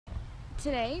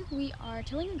Today we are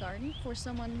tilling a garden for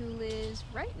someone who lives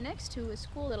right next to a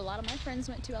school that a lot of my friends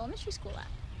went to elementary school at.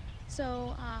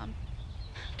 So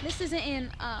this isn't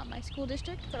in my school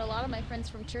district, but a lot of my friends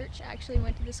from church actually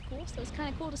went to this school, so it's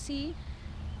kind of cool to see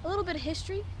a little bit of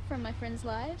history from my friends'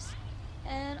 lives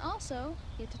and also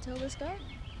get to till this garden.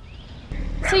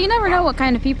 So you never know what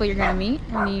kind of people you're going to meet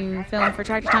when you film for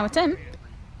Tractor Time with Tim.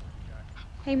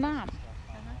 Hey Mom,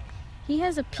 he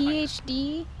has a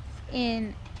PhD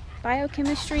in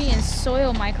biochemistry and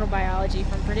soil microbiology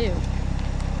from Purdue.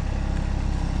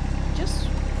 Just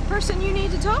the person you need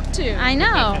to talk to. I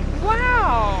know.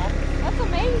 Wow, that's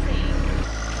amazing.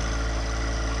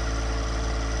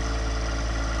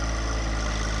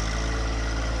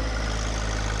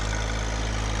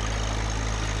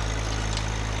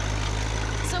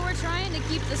 So we're trying to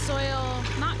keep the soil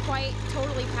not quite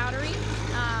totally powdery.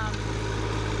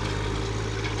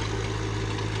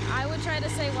 I would try to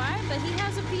say why, but he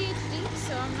has a PhD,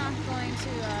 so I'm not going to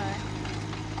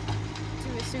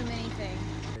assume anything.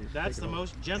 That's the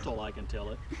most gentle I can till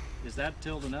it. Is that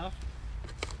tilled enough?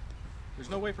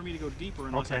 There's no way for me to go deeper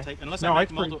unless I take unless I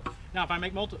make multiple. Now, if I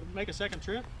make a second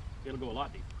trip, it'll go a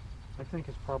lot deeper. I think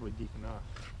it's probably deep enough.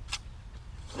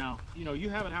 Now, you know, you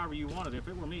have it however you want it. If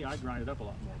it were me, I'd grind it up a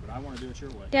lot more, but I want to do it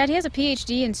your way. Dad, he has a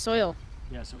PhD in soil.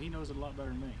 Yeah, so he knows it a lot better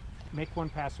than me. Make one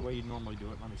pass the way you normally do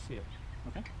it. Let me see it.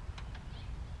 Okay.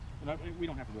 But we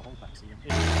don't have to do a whole pass again.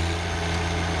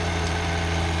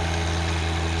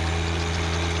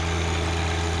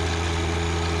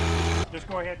 Just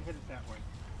go ahead and hit it that way.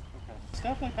 Okay. It's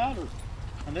definitely powdered.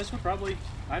 And this would probably,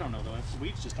 I don't know though, if the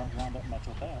weeds just aren't wound up much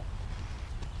with that.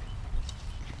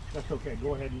 That's okay.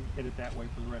 Go ahead and hit it that way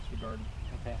for the rest of the garden.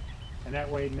 Okay. And that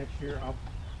way next year I'll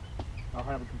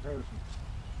have a comparison.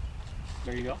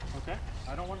 There you go. Okay.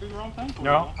 I don't want to do the wrong thing for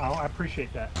No, you. I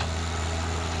appreciate that.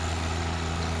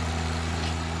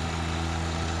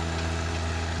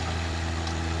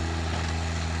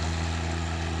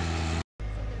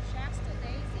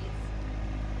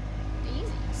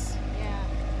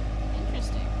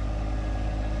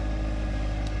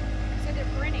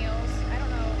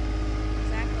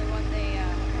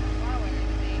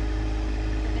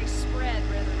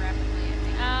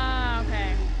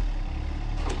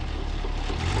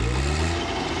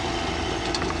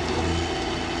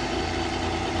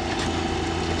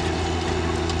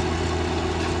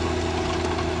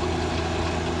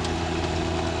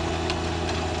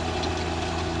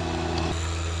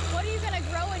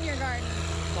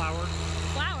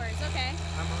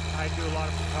 I do a lot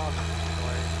of photography, so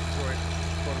I enjoy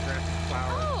photographing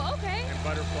flowers. Oh, okay. And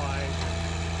butterflies.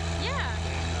 And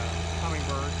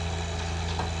hummingbirds.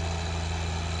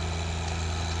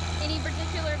 Any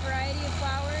particular variety of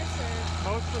flowers, or?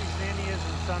 Mostly zinnias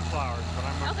and sunflowers, but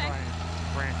I'm going to try and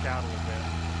branch out a little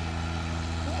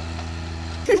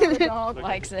bit. The dog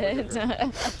likes it.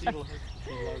 She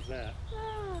loves that.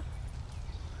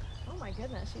 Oh my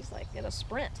goodness, she's like in a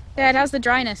sprint. Dad, how's the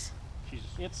dryness? She's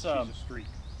a streak.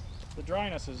 The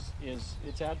dryness is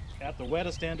it's at the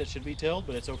wettest end it should be tilled,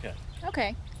 but it's okay.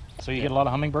 Okay. So you get a lot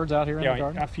of hummingbirds out here in the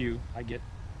garden? A few. I get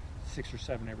 6 or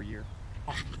 7 every year.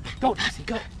 Go, Daisy,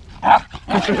 go! I'll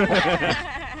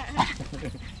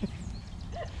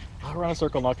run a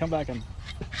circle and I'll come back and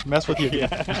mess with you again.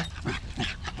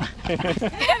 I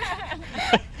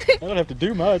don't have to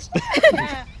do much.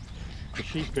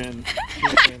 She's been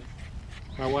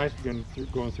my wife's been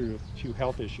going through a few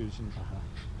health issues, and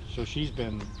so she's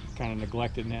been kind of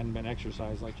neglected and hasn't been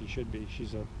exercised like she should be.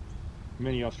 She's a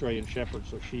mini Australian Shepherd,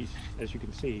 so she's, as you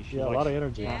can see, she's a lot of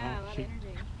energy. Yeah, a lot of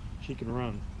energy. She can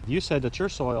run. You said that your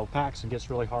soil packs and gets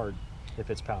really hard if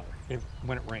it's powder.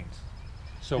 When it rains.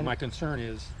 So my concern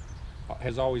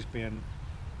has always been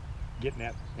getting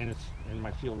that, and it's in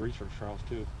my field research trials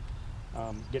too,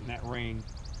 getting that rain,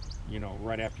 you know,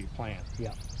 right after you plant.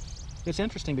 Yeah. It's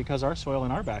interesting because our soil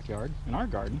in our backyard, in our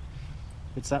garden,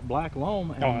 it's that black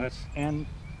loam, and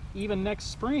even next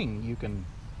spring you can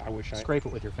scrape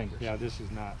it with your fingers. Yeah, this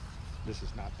is not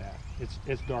that.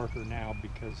 It's darker now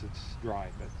because it's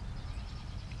dry, but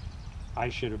I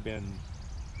should have been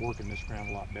working this ground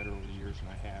a lot better over the years than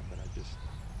I have, but I just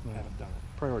haven't done it.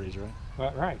 Priorities,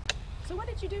 right? Right. So what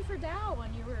did you do for Dow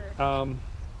when you were?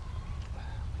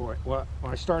 Well,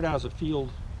 when I started out as a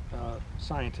field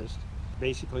scientist,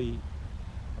 basically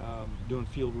doing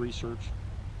field research,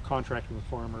 contracting with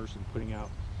farmers and putting out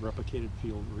replicated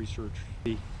field research.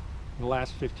 In the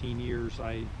last 15 years,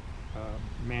 I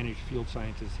managed field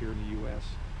scientists here in the U.S.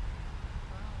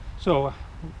 So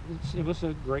it was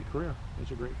a great career.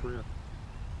 It's a great career.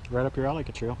 Right up your alley,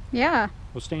 Catril. Yeah.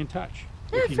 Well, stay in touch.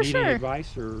 Yeah, if you for need sure. any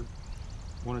advice or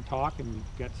want to talk and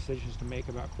you've got decisions to make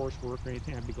about coursework or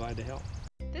anything, I'd be glad to help.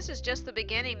 This is just the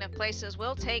beginning of places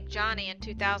we'll take Johnny in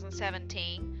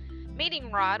 2017.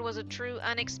 Meeting Rod was a true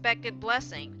unexpected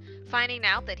blessing. Finding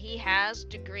out that he has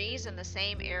degrees in the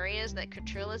same areas that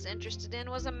Katrilla's interested in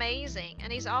was amazing,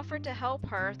 and he's offered to help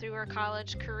her through her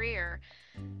college career.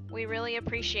 We really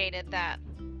appreciated that.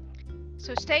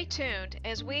 So stay tuned,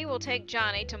 as we will take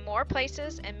Johnny to more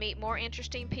places and meet more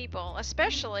interesting people,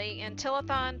 especially in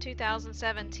Tillathon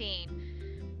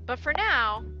 2017. But for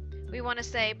now, we want to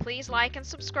say please like and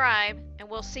subscribe, and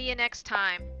we'll see you next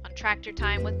time on Tractor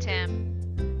Time with Tim.